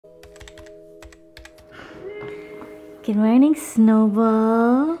Good morning,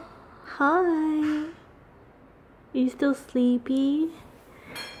 Snowball. Hi. You still sleepy?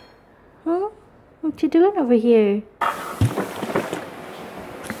 Huh? What you doing over here?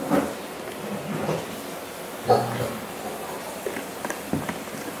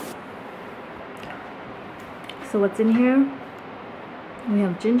 So what's in here? We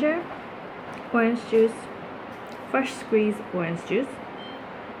have ginger, orange juice, fresh squeezed orange juice,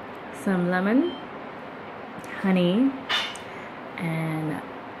 some lemon, honey, and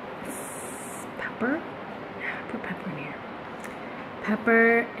pepper. Put pepper in here.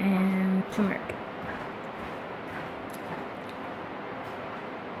 Pepper and turmeric.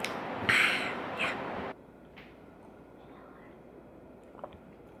 Yeah.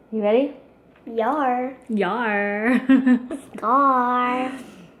 You ready? Yar. Yar. Scar.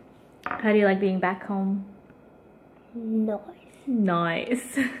 How do you like being back home? Nice.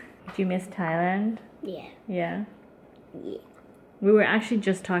 Nice. Did you miss Thailand? Yeah. Yeah. Yeah. We were actually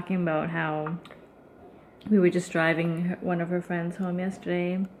just talking about how we were just driving one of her friends home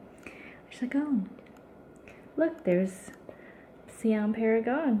yesterday. She's like, oh, look, there's Siam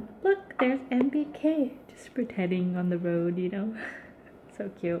Paragon. Look, there's MBK. Just pretending on the road, you know. So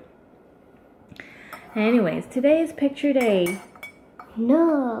cute. Anyways, today's picture day.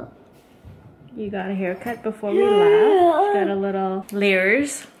 No. You got a haircut before we left. She got a little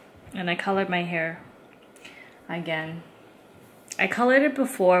layers, and I colored my hair again. I colored it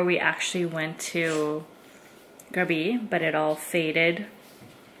before we actually went to Krabi, but it all faded.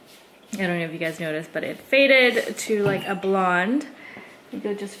 I don't know if you guys noticed, but it faded to like a blonde. You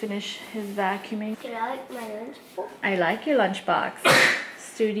go just finish his vacuuming. Do you like my lunchbox? I like your lunchbox.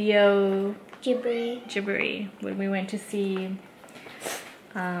 Studio Ghibli. When we went to see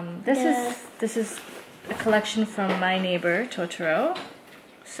this is a collection from My Neighbor Totoro.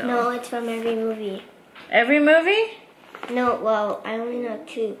 So No, it's from every movie. every movie? No, well, I only know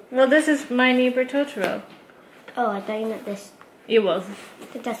 2. Well, this is My Neighbor Totoro. Oh, I thought you meant this. It was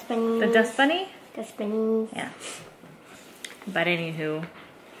The Dust Bunnies. the Dust Bunny? Dust Bunnies. Yeah. But anywho,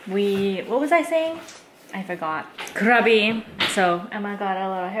 what was I saying? I forgot. Krabi. So Emma got a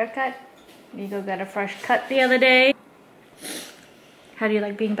little haircut. Nico got a fresh cut the other day. How do you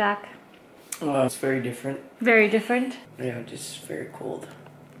like being back? Well, it's very different. Very different? Yeah, just very cold.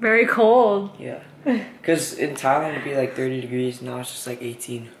 Very cold. Yeah. Because in Thailand it'd be like 30 degrees, now it's just like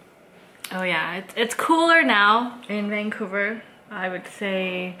 18. Oh yeah, it's cooler now in Vancouver. I would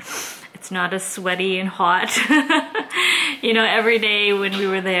say it's not as sweaty and hot. You know, every day when we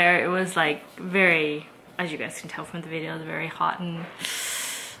were there, it was like very, as you guys can tell from the videos, very hot and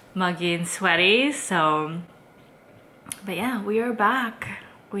muggy and sweaty. So, but yeah, we are back.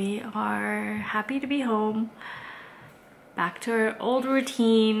 We are happy to be home. Back to our old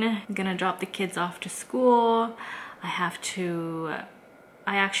routine. I'm gonna drop the kids off to school.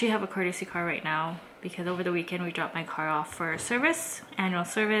 I actually have a courtesy car right now because over the weekend we dropped my car off for service, annual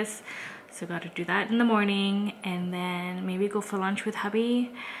service. So got to do that in the morning and then maybe go for lunch with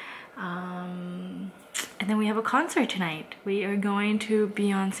hubby. And then we have a concert tonight. We are going to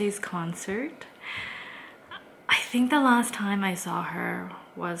Beyonce's concert. I think the last time I saw her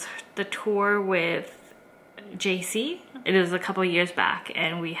was the tour with JC. It was a couple years back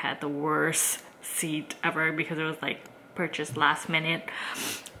and we had the worst seat ever because it was like purchased last minute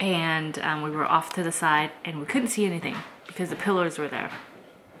and we were off to the side and we couldn't see anything because the pillars were there.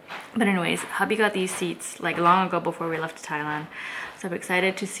 But anyways, hubby got these seats like long ago before we left to Thailand. So I'm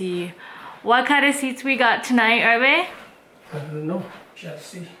excited to see what kind of seats we got tonight, are we? I don't know. Shall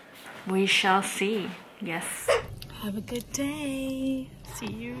see. We shall see. Yes. Have a good day.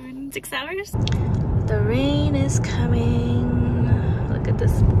 See you in 6 hours. The rain is coming. Look at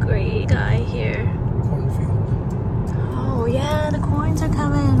this gray guy here. Cornfield. Oh yeah, the corns are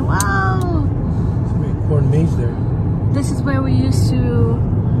coming. Wow. There's corn maze there. This is where we used to,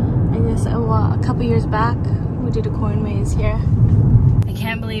 I guess a couple years back, we did a corn maze here. I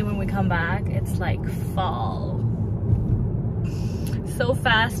can't believe when we come back, it's like fall. So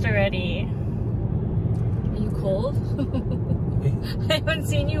fast already. Are you cold? I haven't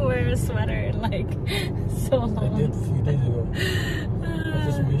seen you wear a sweater in like so long. I did a few days ago. I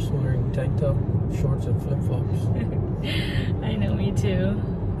just used to wearing tank top, shorts, and flip-flops. I know, me too.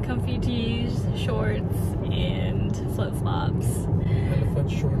 Comfy tees, shorts, and flip-flops.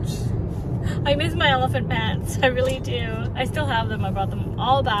 Elephant shorts. I miss my elephant pants. I really do. I still have them. I brought them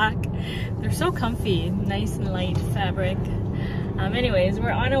all back. They're so comfy. Nice and light fabric. Anyways,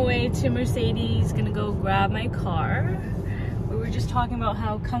 we're on our way to Mercedes. Gonna go grab my car. We were just talking about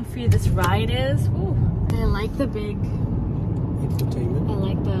how comfy this ride is. Ooh. I like the big... Infotainment. I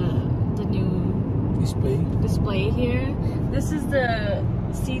like the new... You display here. This is the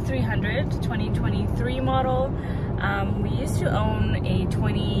C300 2023 model. We used to own a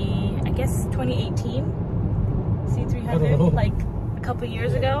 2018 C300 like a couple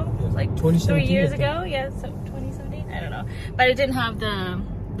years ago, like 3 years ago. Yeah, so 2017. I don't know, but it didn't have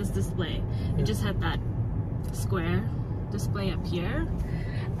this display. It just had that square display up here.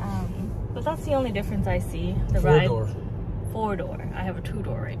 But that's the only difference I see. The four-door. I have a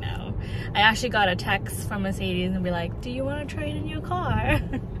 2-door right now. I actually got a text from Mercedes and be like, do you want to trade in your car? I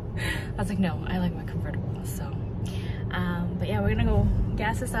was like, no, I like my convertible. So but yeah, we're gonna go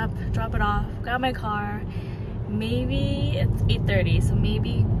gas this up, drop it off, grab my car. Maybe it's 8:30, so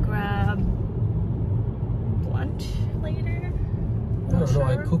maybe grab lunch later. I don't know,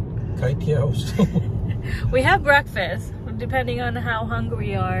 I cooked kaitiao, so we have breakfast, depending on how hungry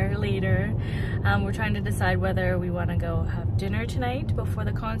we are later. We're trying to decide whether we want to go have dinner tonight before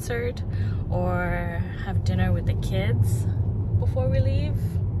the concert or have dinner with the kids before we leave.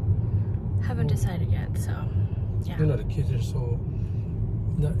 Haven't decided yet, so yeah. You know, the kids are so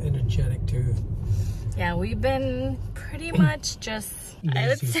not energetic too. Yeah, we've been pretty much just, I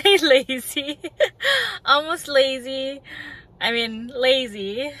would say lazy. Almost lazy. I mean,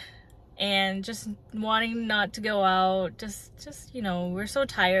 lazy. And just wanting not to go out. Just you know, we're so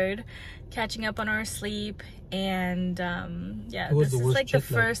tired. Catching up on our sleep. And yeah, this is like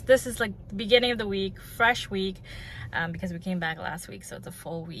this is like the beginning of the week, fresh week. Because we came back last week, so it's a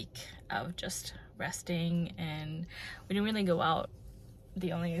full week of just resting. And we didn't really go out.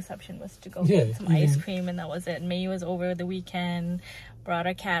 The only exception was to go get some ice cream, and that was it. May was over the weekend, brought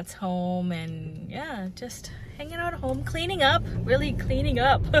our cats home, and yeah, just hanging out at home, cleaning up, really cleaning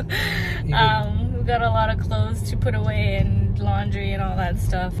up. We've got a lot of clothes to put away and laundry and all that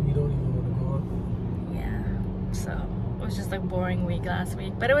stuff. You don't even want to go out. Yeah, so it was just like a boring week last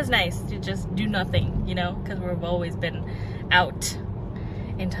week, but it was nice to just do nothing, you know, because we've always been out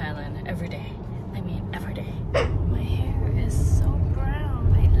in Thailand every day. I mean, every day. My hair is so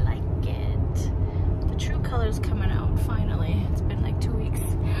brown. I like it. The true color's coming out finally. It's been like 2 weeks.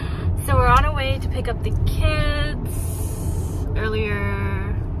 So we're on our way to pick up the kids.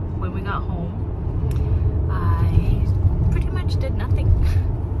 Earlier when we got home, I pretty much did nothing.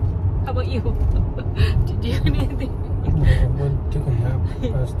 How about you? Did you do anything? No, I took a nap,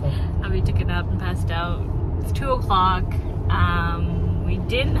 passed out. Abby took a nap and passed out. It's 2 o'clock. We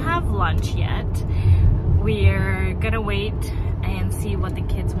didn't have lunch yet. We're gonna wait and see what the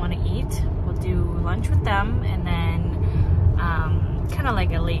kids want to eat. We'll do lunch with them, and then kind of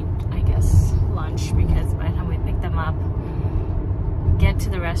like a late, I guess, lunch, because by the time we pick them up, get to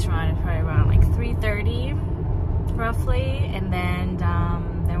the restaurant, it's probably around like 3:30 roughly, and then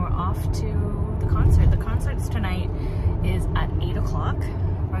we're off to the concert. The concert's tonight is at 8 o'clock.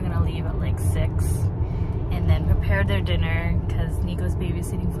 We're gonna leave at like 6. And then prepare their dinner, because Nico's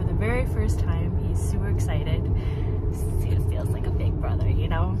babysitting for the very first time. He's super excited. It feels like a big brother, you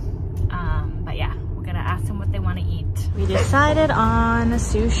know? But yeah, we're gonna ask them what they want to eat. We decided on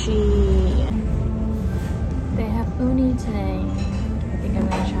sushi. They have uni today. I think I'm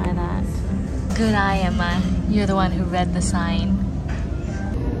gonna try that. Good eye, Emma. You're the one who read the sign.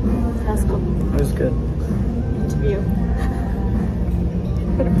 That's cool. It was good. Interview.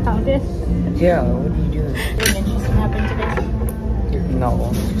 Could have found it. Yeah, what are you doing? Anything interesting happened today?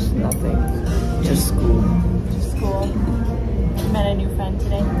 No, just nothing. Just school. Just school. Met a new friend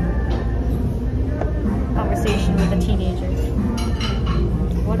today. Conversation with a teenager.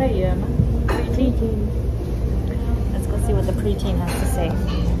 What are you, Emma? Preteen. Let's go see what the preteen has to say.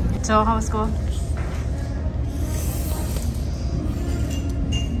 So, how was school?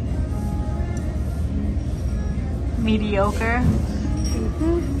 Mediocre.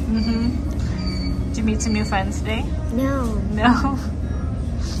 Did you meet some new friends today? No. No?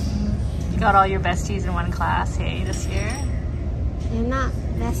 You got all your besties in one class, hey, this year? They're not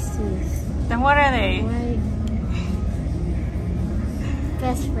besties. Then what are they? Like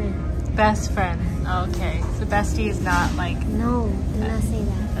best friend. Best friend. Okay. So bestie is not like... No, do not say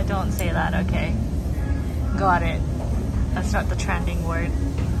that. Don't say that, okay. Got it. That's not the trending word.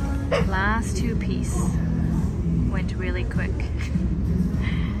 Last 2 piece. Went really quick.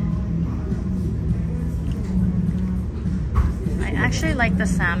 I actually like the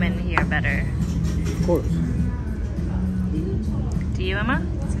salmon here better. Of course. Do you, Emma?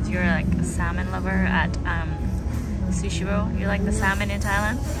 Since you're like a salmon lover at Sushi Roll, you like the salmon in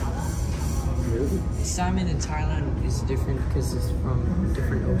Thailand? Really? Salmon in Thailand is different because it's from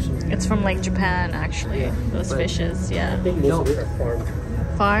different oceans. It's from like Japan, actually. Yeah, those fishes, yeah. I think most of it are farmed.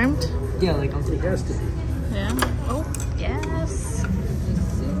 Farmed? Yeah, like on It has to be. Yeah. Oh, yes.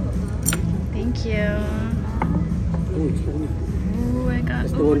 Thank Thank you. Oh, it's uni. Ooh, I got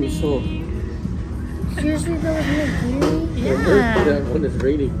That's the one we uni. saw. Seriously, there was no beauty? Yeah. That one is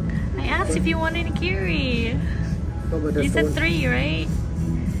raining. I asked if you wanted nigiri. Oh, but You that's the said one. 3, right?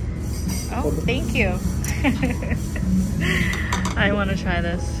 Oh, thank you. I want to try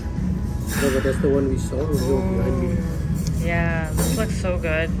this. No, but that's the one we saw. It was over behind me. Yeah, this looks so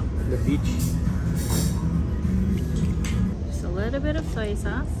good. The beach. Just a little bit of soy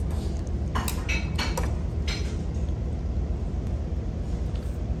sauce.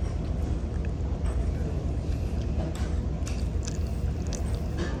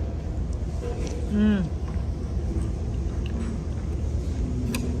 Mmm.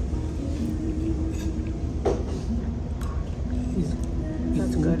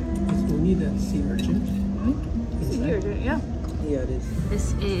 That's good. It's only that sea urchin. Yeah. Yeah, it is.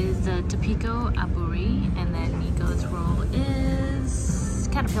 This is the Topiko Aburi, and then Nico's roll is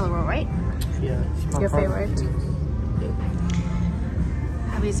caterpillar roll, right? Yeah. It's my Your favorite.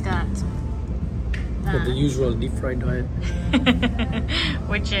 Hubby's got But the usual deep fried diet.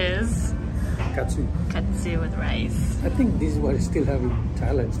 which is Katsu. katsu with rice. I think this is what I still have in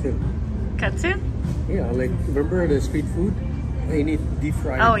Thailand still. Katsu? Yeah, like remember the street food? They need deep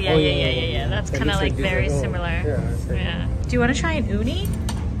fried. Oh yeah. That's That kind of looks like this, very oh, similar. Yeah, it's like, Yeah. Do you want to try an uni?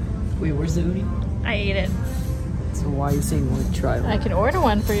 Wait, where's the uni? I ate it. So why are you saying you want to try I one? can order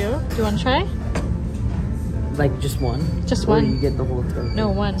one for you. Do you want to try? Like just one? Just Or one. you get the whole thing? No,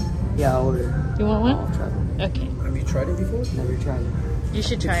 one. Yeah, I'll order. You want one? I'll try one. Okay. have you tried it before? Never tried it. You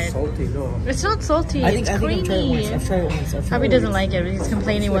should try It's it. salty, no. It's not salty. I think it's I've tried it creamy. once. I've tried it once. Hubby doesn't like it. He's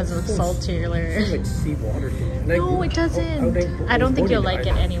complaining it was It's salty It's earlier. like seawater. No, it doesn't. I don't think you'll like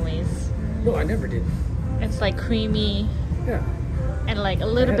it anyways. No, I never did. It's like creamy Yeah. and like a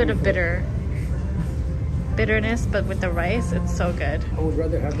little I bit had of bitterness, but with the rice, it's so good. I would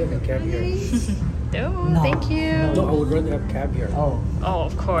rather have that than caviar. Oh, No. thank you. No, I would rather have caviar. Oh, Oh,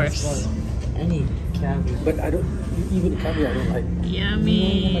 of course. well, any caviar. But I don't, even caviar I don't like. You don't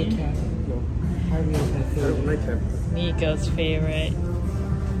even like Yummy. caviar. No, Caviar is my I don't favorite. like caviar. Nico's favorite.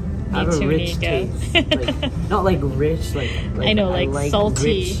 I have Me a too, rich Nico. taste. Like, not like rich, like I know, I like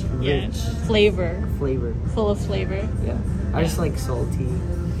salty. Yeah. rich Flavor. flavor. Full of flavor. Yeah, I just like salty,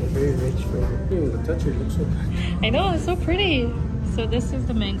 like very rich flavor. Yeah, the texture looks so good. I know, it's so pretty. So this is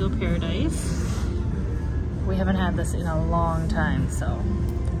the mango paradise. We haven't had this in a long time, so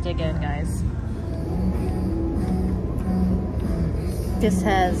dig in, guys. This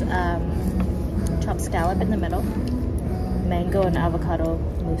has chopped scallop in the middle, mango and avocado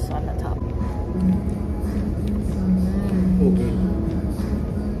mousse on the top. Okay.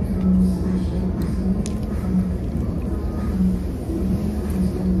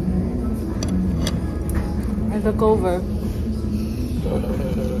 I look over.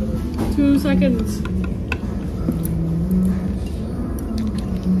 2 seconds.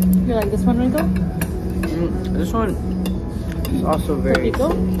 You like this one, Rico? This one is also very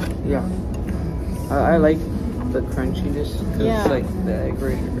Rico? yeah. I like the crunchiness because Yeah. it's like the egg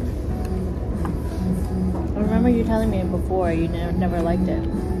right here. I remember you telling me before you never liked it.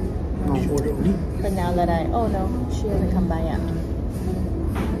 Did you order only? But now that oh no, she hasn't come by yet.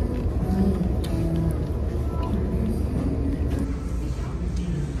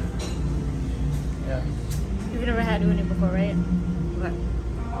 Yeah. You've never had uni before, right? What?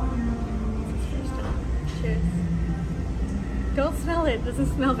 Cheers. Don't smell it. It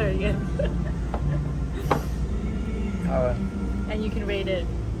doesn't smell very good. And you can rate it.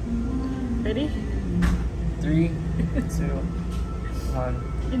 Ready? 3, 2,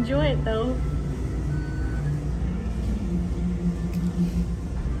 1. Enjoy it though.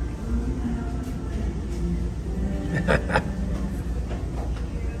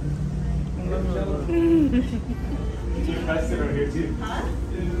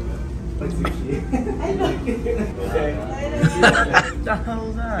 The hell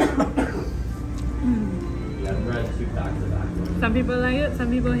is that? Some people like it,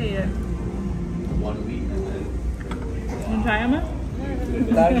 some people hate it. 1 week and then You try them?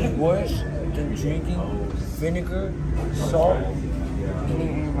 That is worse than drinking vinegar, salt, and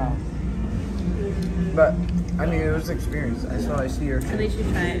in your mouth. But I mean, it was an experience. That's why I see her. At least you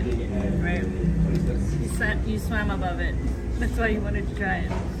try it, right? You swam above it. That's why you wanted to try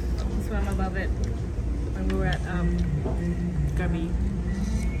it. You swam above it when we were at Gummy.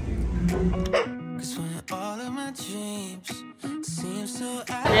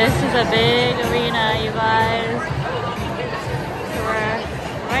 This is a big arena, you guys. So we're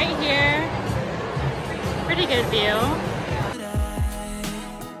right here. Pretty good view.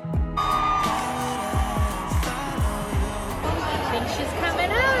 I think she's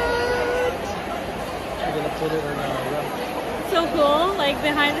coming out. put it on So cool, like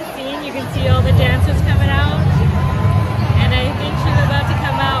behind the scene you can see all the dancers coming out, and I think she's about to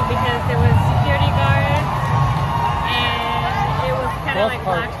come out because there was security guards and it was kind of like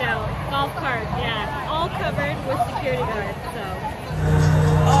blacked out. Golf cart, yeah, all covered with security guards. So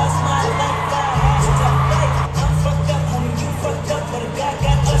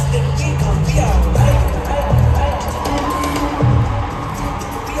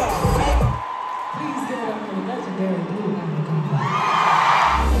Please give it up for the legendary Blue.